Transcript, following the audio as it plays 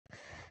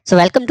So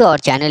welcome to our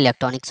channel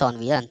Electronics on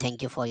Wheel and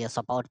thank you for your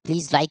support.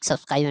 Please like,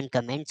 subscribe and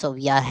comment. So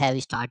we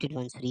have started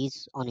one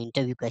series on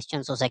interview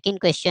questions. So second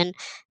question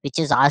which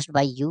is asked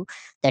by you,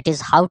 that is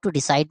how to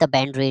decide the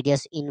band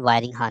radius in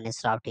wiring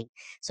harness routing.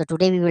 So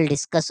today we will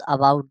discuss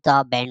about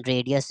the band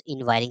radius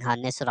in wiring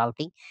harness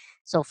routing.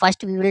 So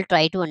first we will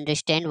try to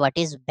understand what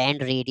is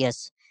band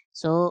radius.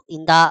 So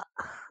in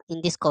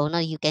this corner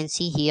you can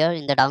see here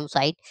in the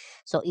downside.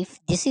 So if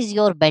this is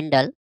your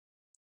bundle,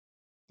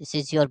 this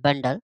is your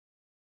bundle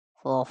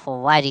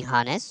for wiring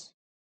harness,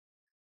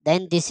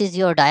 then this is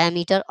your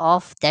diameter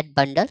of that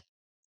bundle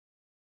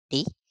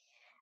d,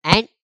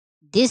 and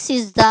this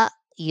is the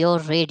your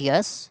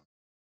radius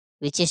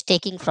which is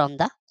taking from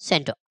the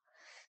center.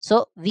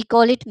 So we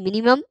call it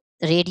minimum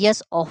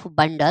radius of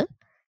bundle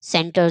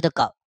center the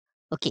curve.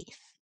 Okay,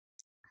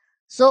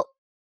 so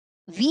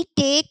we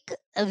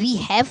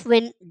have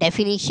one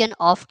definition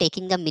of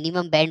taking the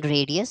minimum band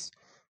radius.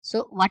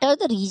 So what are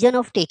the reason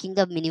of taking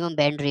the minimum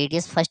band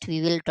radius? First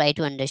we will try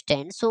to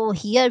understand. So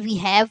here we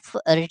have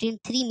written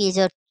three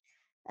major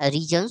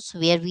regions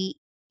where we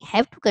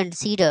have to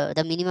consider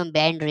the minimum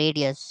band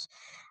radius,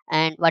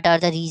 and what are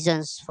the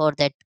reasons for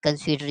that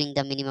considering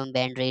the minimum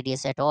band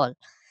radius at all.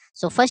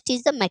 So first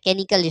is the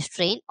mechanical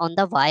strain on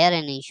the wire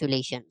and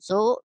insulation.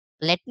 So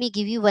let me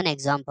give you one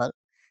example.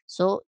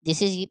 So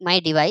this is my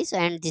device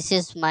and this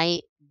is my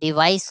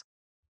device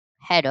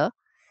header,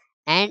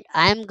 and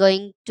I am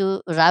going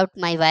to route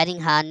my wiring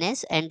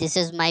harness, and this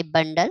is my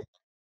bundle,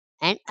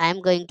 and I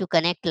am going to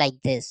connect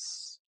like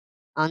this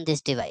on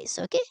this device.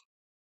 Okay,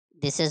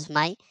 this is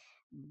my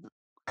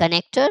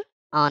connector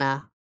on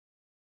a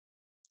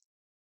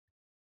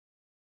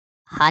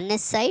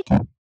harness side,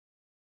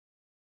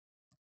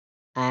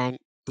 and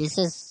this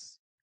is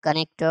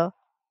connector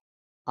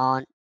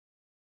on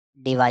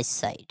device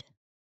side.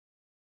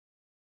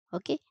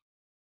 Okay,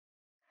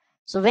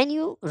 so when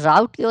you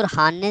route your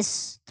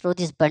harness through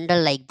this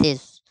bundle like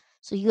this,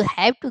 so you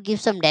have to give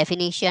some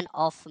definition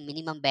of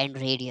minimum band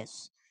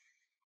radius.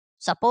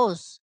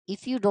 Suppose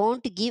if you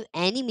don't give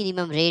any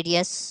minimum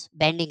radius,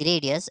 bending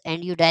radius,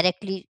 and you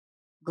directly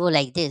go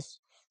like this,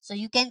 so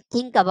you can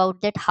think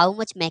about that how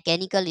much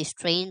mechanical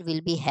strain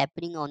will be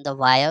happening on the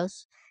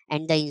wires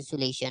and the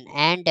insulation.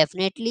 And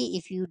definitely,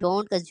 if you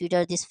don't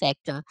consider this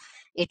factor,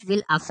 it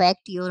will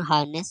affect your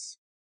harness,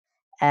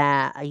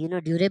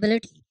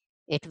 durability.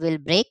 It will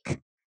break,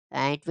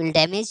 it will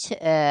damage,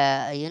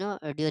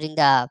 during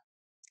the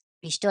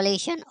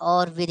installation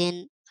or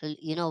within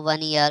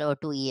 1 year or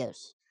 2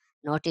 years,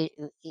 not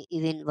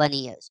even 1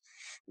 years.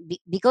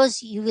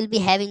 Because you will be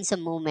having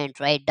some movement,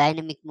 right?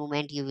 Dynamic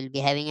movement you will be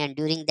having, and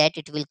during that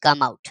it will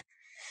come out.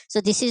 So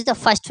this is the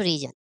first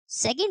reason.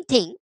 Second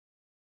thing,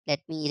 let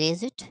me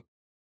erase it.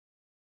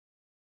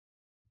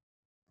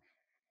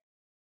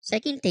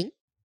 Second thing,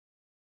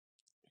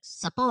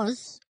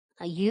 suppose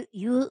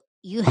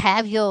you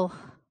have your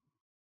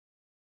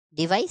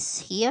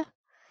device here,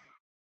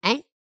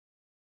 and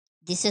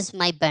this is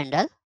my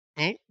bundle,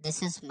 and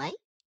this is my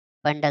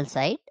bundle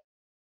side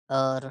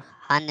or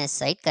harness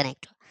side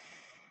connector.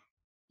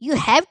 You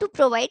have to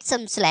provide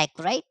some slack,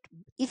 right?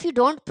 If you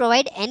don't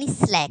provide any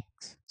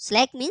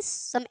slack means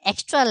some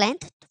extra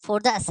length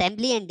for the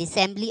assembly and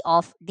disassembly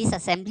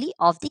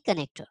of the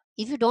connector.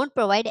 If you don't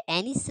provide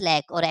any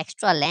slack or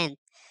extra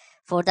length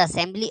for the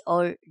assembly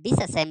or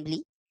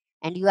disassembly,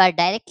 and you are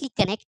directly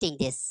connecting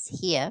this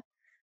here,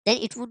 then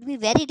it would be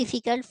very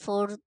difficult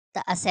for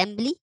the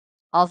assembly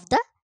of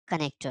the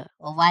connector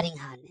or wiring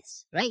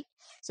harness, right?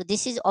 So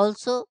this is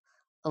also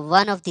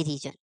one of the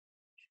reason.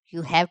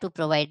 You have to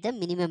provide the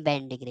minimum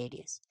bending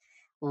radius.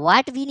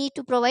 What we need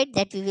to provide,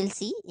 that we will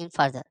see in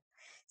further.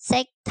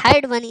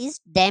 Third one is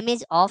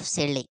damage of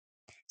shielding.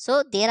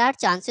 So there are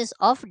chances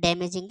of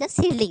damaging the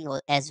shielding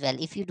as well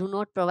if you do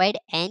not provide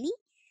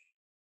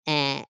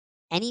uh,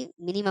 any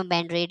minimum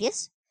band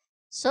radius.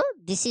 So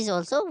this is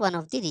also one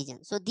of the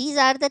reasons. So these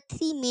are the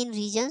three main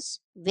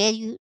reasons where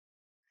you,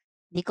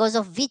 because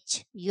of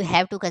which you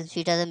have to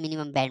consider the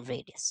minimum band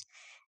radius.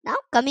 Now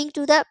coming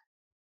to the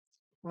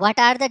what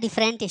are the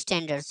different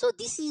standards. So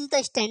this is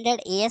the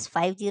standard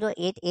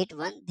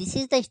AS50881. This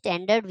is the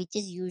standard which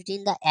is used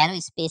in the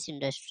aerospace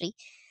industry.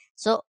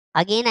 So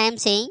again I am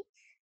saying,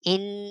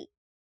 in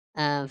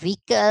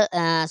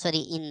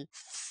in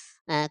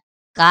uh,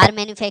 car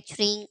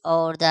manufacturing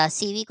or the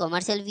CV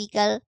commercial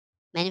vehicle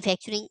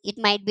manufacturing, it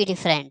might be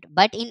different,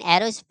 but in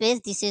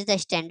aerospace this is the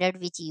standard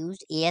which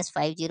used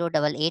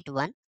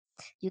AS50881.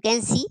 You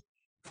can see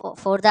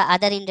for the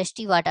other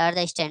industry what are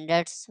the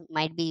standards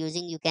might be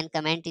using. You can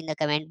comment in the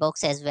comment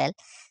box as well.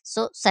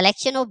 So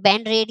selection of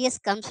band radius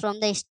comes from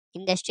the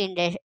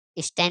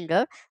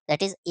standard,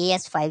 that is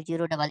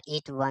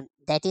AS50881,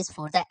 that is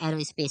for the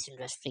aerospace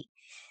industry.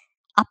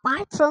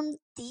 Apart from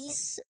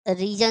these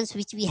regions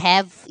which we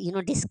have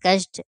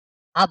discussed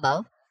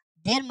above,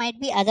 there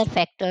might be other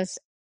factors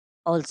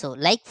also.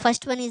 Like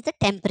first one is the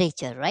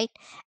temperature, right?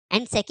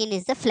 And second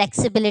is the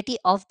flexibility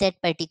of that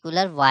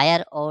particular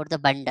wire or the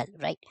bundle,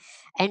 right?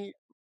 And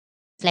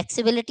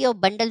flexibility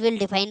of bundle will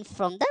define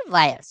from the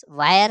wires.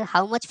 Wire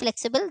how much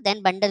flexible,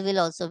 then bundle will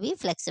also be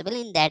flexible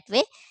in that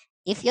way,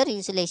 if your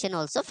insulation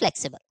also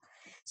flexible.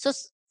 So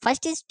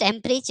first is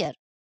temperature.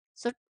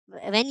 So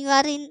when you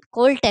are in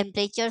cold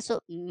temperature, so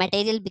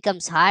material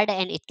becomes hard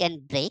and it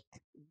can break.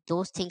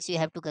 Those things you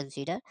have to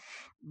consider.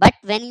 But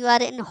when you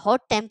are in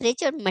hot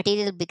temperature,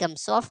 material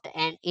becomes soft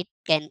and it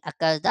can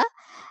occur the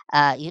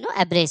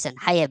abrasion,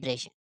 high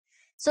abrasion.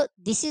 So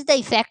this is the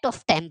effect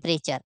of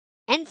temperature.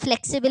 And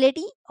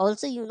flexibility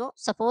also,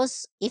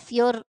 suppose if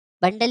your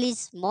bundle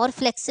is more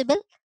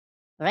flexible,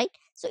 right,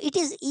 so it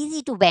is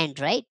easy to bend,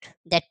 right,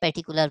 that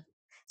particular,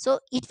 so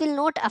it will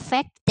not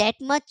affect that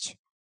much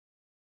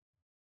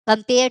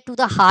compared to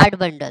the hard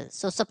bundle.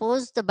 So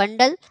suppose the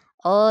bundle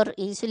or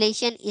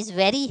insulation is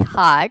very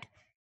hard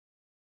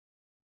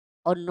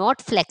or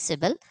not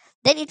flexible,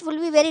 then it will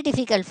be very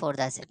difficult for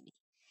the assembly.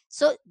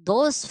 So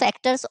those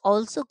factors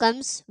also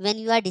comes when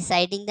you are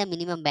deciding the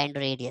minimum band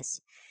radius.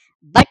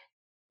 But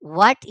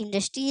what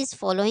industry is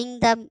following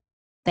the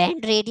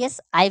band radius,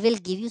 I will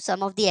give you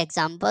some of the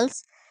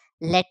examples.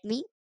 Let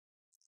me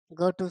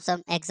go to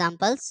some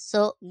examples.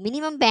 So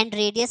minimum band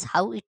radius,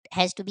 how it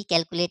has to be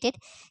calculated: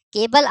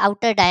 cable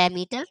outer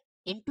diameter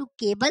into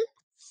cable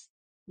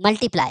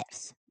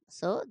multipliers.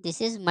 So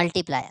this is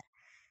multiplier.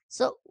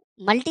 So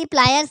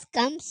multipliers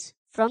comes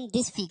from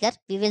this figure,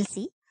 we will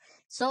see.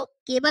 So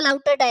cable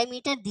outer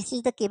diameter, this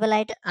is the cable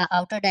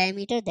outer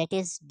diameter, that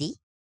is D.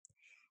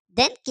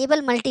 Then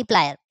cable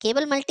multiplier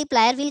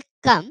will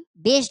come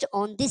based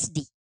on this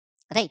D,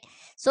 right?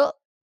 So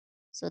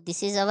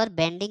this is our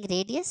bending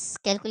radius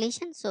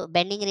calculation. So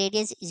bending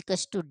radius is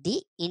equals to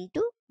D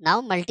into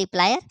now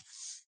multiplier.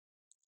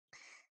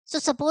 So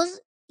suppose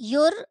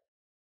your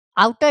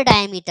outer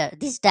diameter,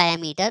 this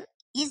diameter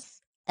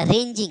is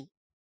ranging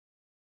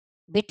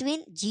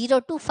between 0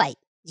 to 5,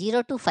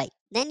 0 to 5,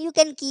 then you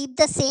can keep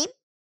the same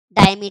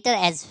diameter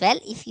as well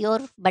if your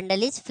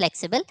bundle is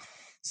flexible.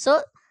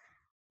 So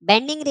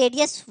bending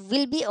radius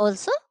will be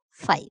also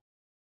 5.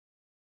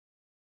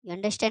 You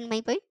understand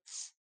my point?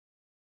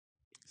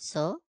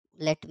 So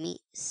let me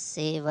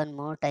say one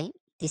more time.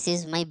 This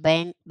is my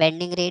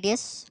bending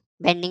radius,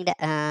 bending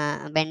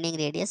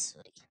radius,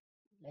 sorry.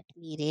 Let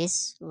me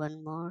erase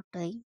one more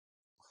time.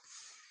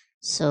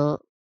 So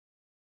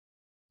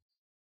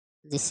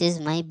this is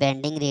my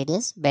bending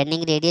radius.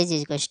 Bending radius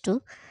is equals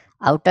to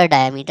outer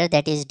diameter,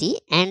 that is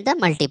D, and the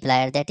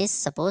multiplier, that is,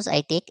 suppose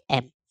I take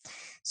M.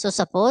 So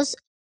suppose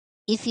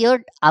if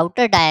your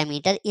outer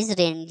diameter is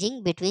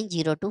ranging between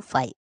 0 to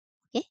 5,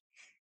 okay,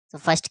 so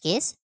first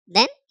case,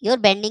 then your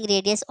bending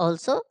radius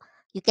also,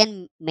 you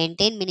can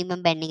maintain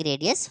minimum bending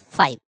radius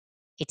 5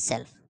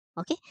 itself,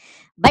 okay.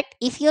 But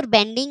if your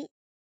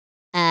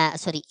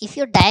if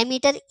your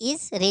diameter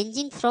is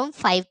ranging from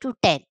 5 to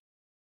 10,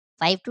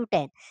 5 to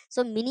 10,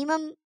 so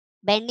minimum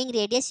bending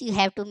radius you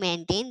have to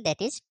maintain, that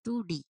is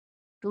 2D.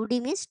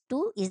 2D means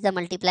 2 is the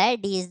multiplier,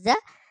 D is the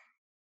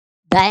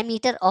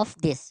diameter of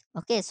this,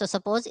 okay. So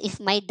suppose if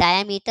my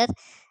diameter,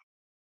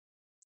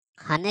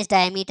 harness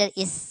diameter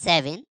is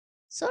 7,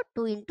 so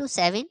 2 into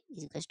 7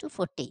 is equals to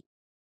 14.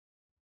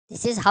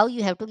 This is how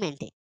you have to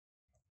maintain.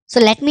 So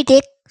let me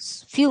take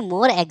few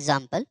more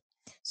example.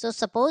 So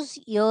suppose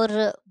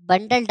your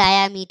bundle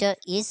diameter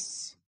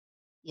is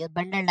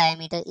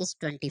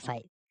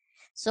 25.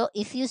 So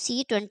if you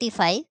see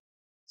 25,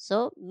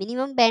 so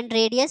minimum band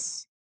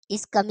radius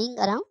is coming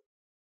around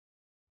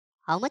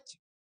how much?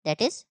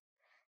 That is,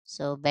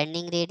 so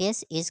bending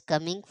radius is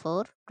coming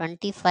for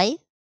 25.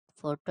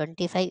 For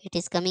 25, it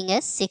is coming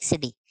as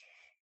 6D.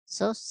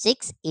 So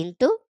 6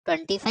 into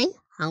 25,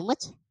 how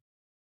much?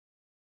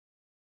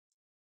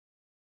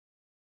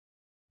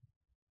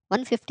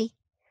 150.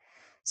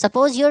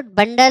 Suppose your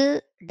bundle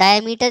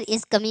diameter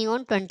is coming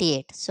on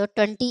 28. So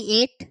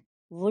 28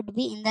 would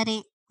be in the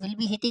range, will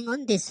be hitting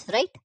on this,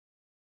 right?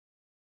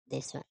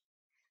 This one.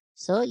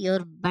 So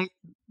your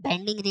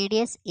bending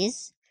radius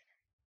is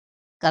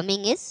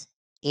coming is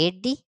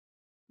 8D.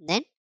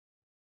 Then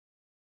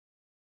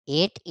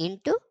 8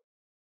 into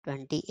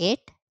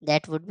 28,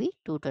 that would be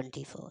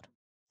 224.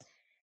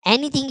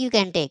 Anything you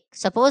can take.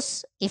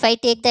 Suppose if I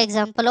take the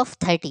example of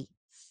 30.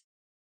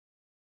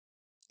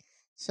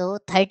 So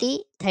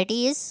 30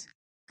 is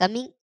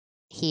coming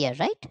here,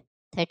 right?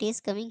 30 is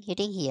coming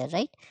hitting here,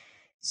 right?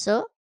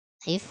 So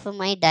if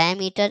my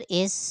diameter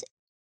is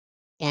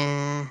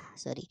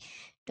 30,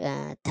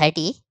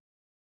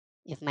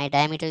 if my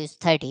diameter is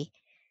 30,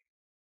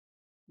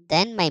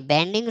 then my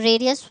bending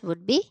radius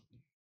would be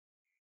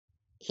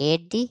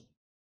 8D.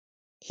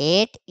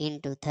 8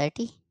 into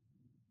 30,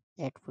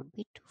 that would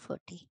be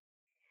 240.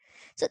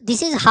 So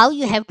this is how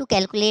you have to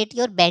calculate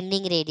your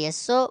bending radius.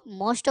 So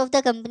most of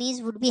the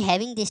companies would be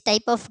having this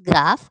type of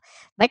graph,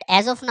 but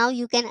as of now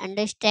you can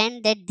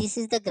understand that this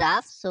is the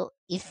graph. So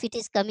if it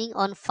is coming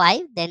on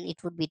 5, then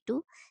it would be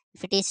 2.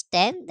 If it is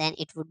 10, then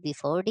it would be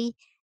 4D.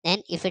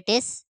 Then if it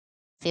is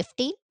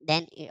 50,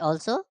 then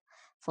also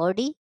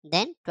 4D.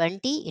 Then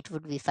 20, it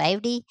would be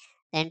 5D.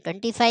 Then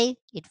 25,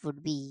 it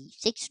would be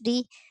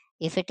 6D.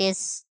 If it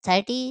is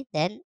 30,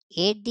 then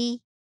 8D,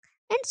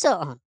 and so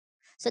on.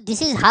 So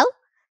this is how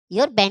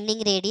your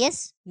bending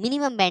radius,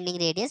 minimum bending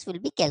radius, will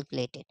be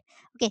calculated.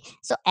 Okay,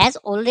 so as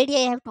already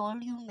I have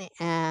told you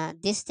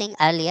this thing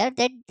earlier,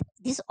 that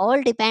this all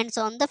depends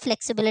on the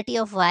flexibility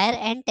of wire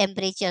and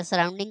temperature,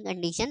 surrounding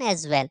condition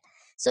as well.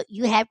 So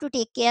you have to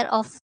take care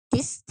of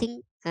this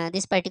thing,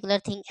 this particular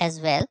thing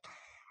as well.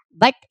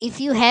 But if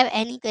you have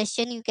any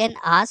question, you can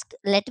ask.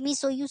 Let me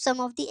show you some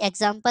of the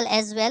example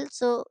as well.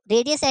 So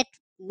radius at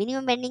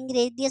minimum bending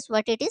radius,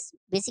 what it is,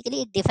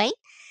 basically it defines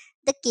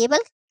the cable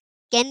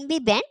can be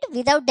bent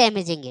without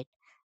damaging it.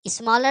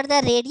 Smaller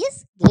the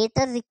radius,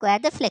 greater require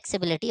the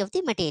flexibility of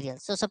the material.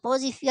 So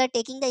suppose if you are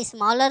taking the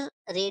smaller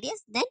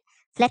radius, then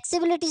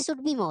flexibility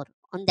should be more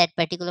on that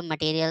particular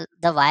material,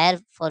 the wire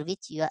for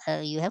which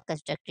you have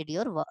constructed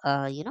your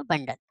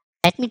bundle.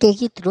 Let me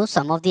take you through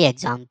some of the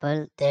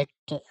example that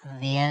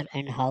where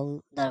and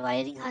how the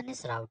wiring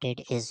harness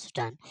routed is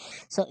done.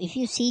 So if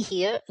you see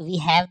here, we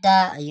have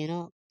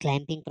the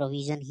clamping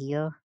provision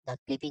here, the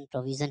clipping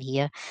provision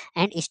here,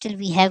 and still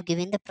we have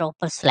given the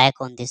proper slack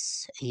on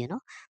this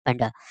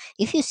bundle.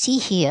 If you see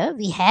here,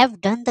 we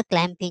have done the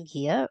clamping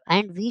here,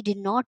 and we did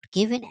not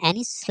given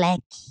any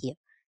slack here.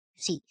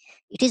 See,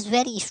 it is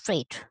very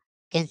straight.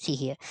 You can see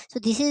here. So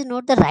this is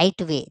not the right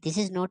way. This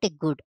is not a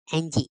good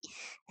NG,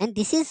 and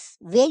this is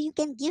where you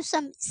can give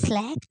some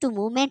slack to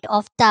movement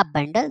of the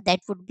bundle.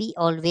 That would be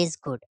always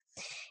good.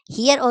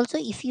 Here also,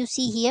 if you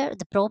see here,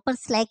 the proper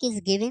slack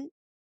is given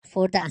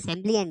for the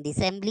assembly and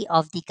disassembly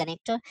of the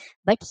connector,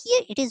 but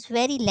here it is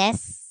very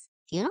less,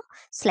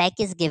 slack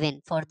is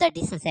given for the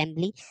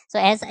disassembly. So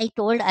as I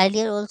told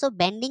earlier also,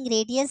 bending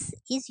radius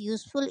is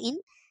useful in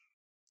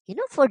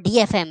for for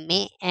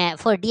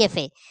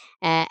DFA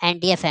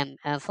and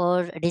DFM,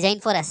 for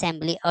design for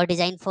assembly or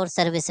design for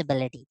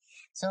serviceability.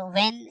 So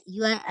when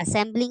you are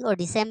assembling or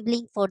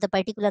disassembling for the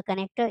particular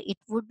connector, it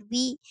would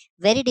be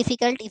very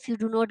difficult if you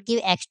do not give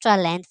extra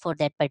length for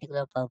that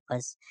particular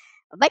purpose.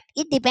 But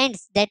it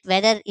depends that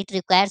whether it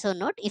requires or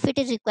not. If it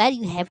is required,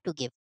 you have to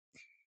give.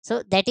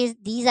 So that is,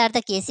 these are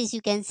the cases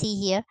you can see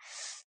here.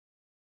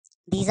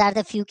 These are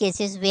the few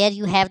cases where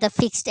you have the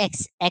fixed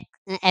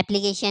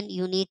application,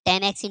 you need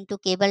 10x into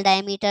cable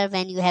diameter.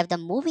 When you have the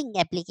moving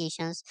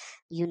applications,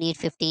 you need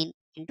 15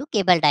 into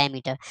cable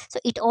diameter. So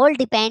it all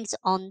depends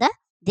on the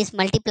this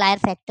multiplier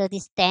factor,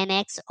 this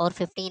 10x or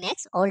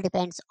 15x, all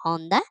depends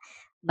on the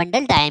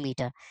bundle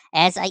diameter,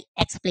 as I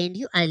explained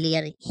you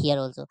earlier here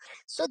also.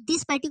 So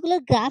this particular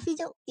graph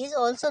is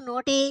also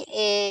not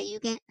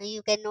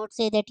you cannot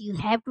say that you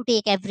have to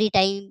take every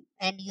time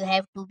and you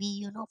have to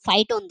be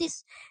fight on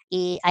this.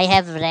 I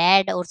have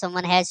read or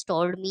someone has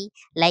told me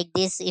like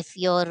this: if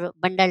your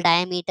bundle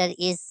diameter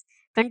is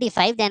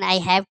 25, then I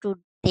have to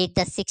take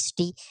the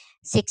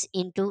 66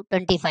 into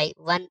 25,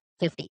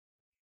 150.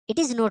 It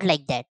is not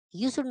like that.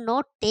 You should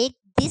not take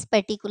this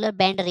particular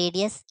band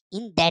radius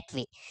in that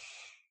way.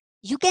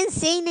 You can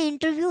say in an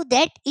interview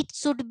that it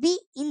should be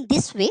in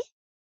this way.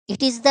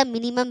 It is the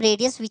minimum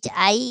radius which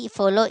I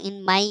follow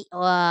in my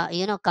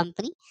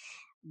company.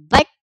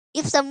 But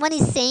if someone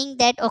is saying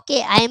that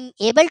okay, I am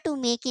able to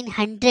make in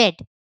 100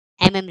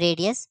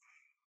 radius,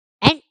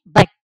 and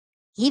but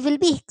he will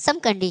be some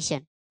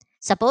condition.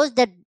 Suppose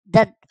that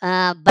the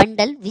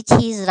bundle which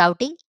he is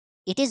routing,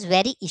 it is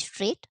very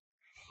straight,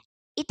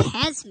 it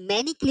has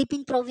many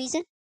clipping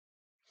provision,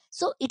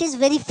 so it is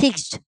very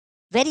fixed,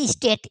 very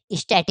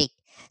static.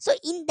 So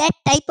in that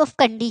type of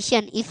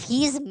condition, if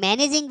he is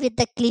managing with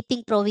the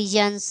clipping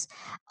provisions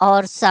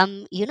or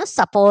some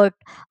support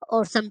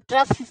or some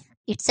trough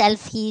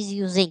itself he is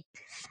using,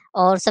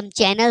 or some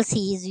channels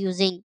he is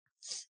using,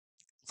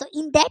 so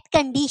in that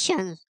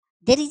condition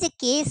there is a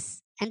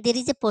case and there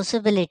is a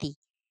possibility,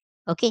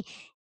 okay,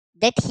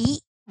 that he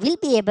will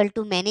be able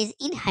to manage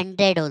in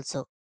 100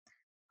 also.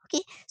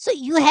 Okay, so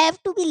you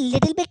have to be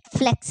little bit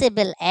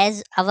flexible.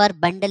 As our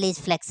bundle is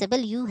flexible,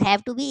 you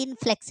have to be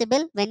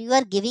inflexible when you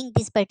are giving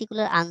this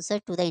particular answer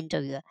to the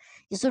interviewer.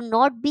 You should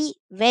not be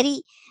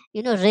very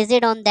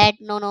rigid on that.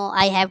 No, no,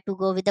 I have to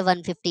go with the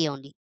 150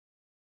 only.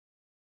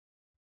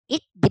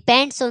 It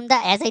depends on the,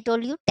 as I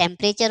told you,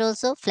 temperature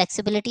also,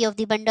 flexibility of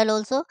the bundle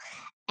also,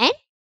 and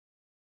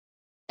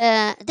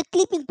the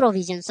clipping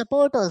provision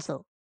support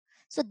also.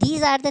 So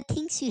these are the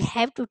things you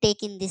have to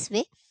take in this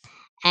way.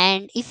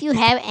 And if you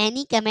have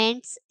any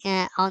comments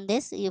on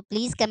this, you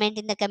please comment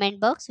in the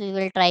comment box, we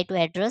will try to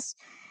address.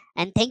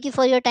 And thank you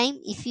for your time.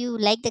 If you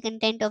like the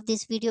content of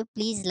this video,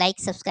 please like,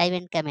 subscribe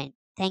and comment.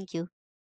 Thank you.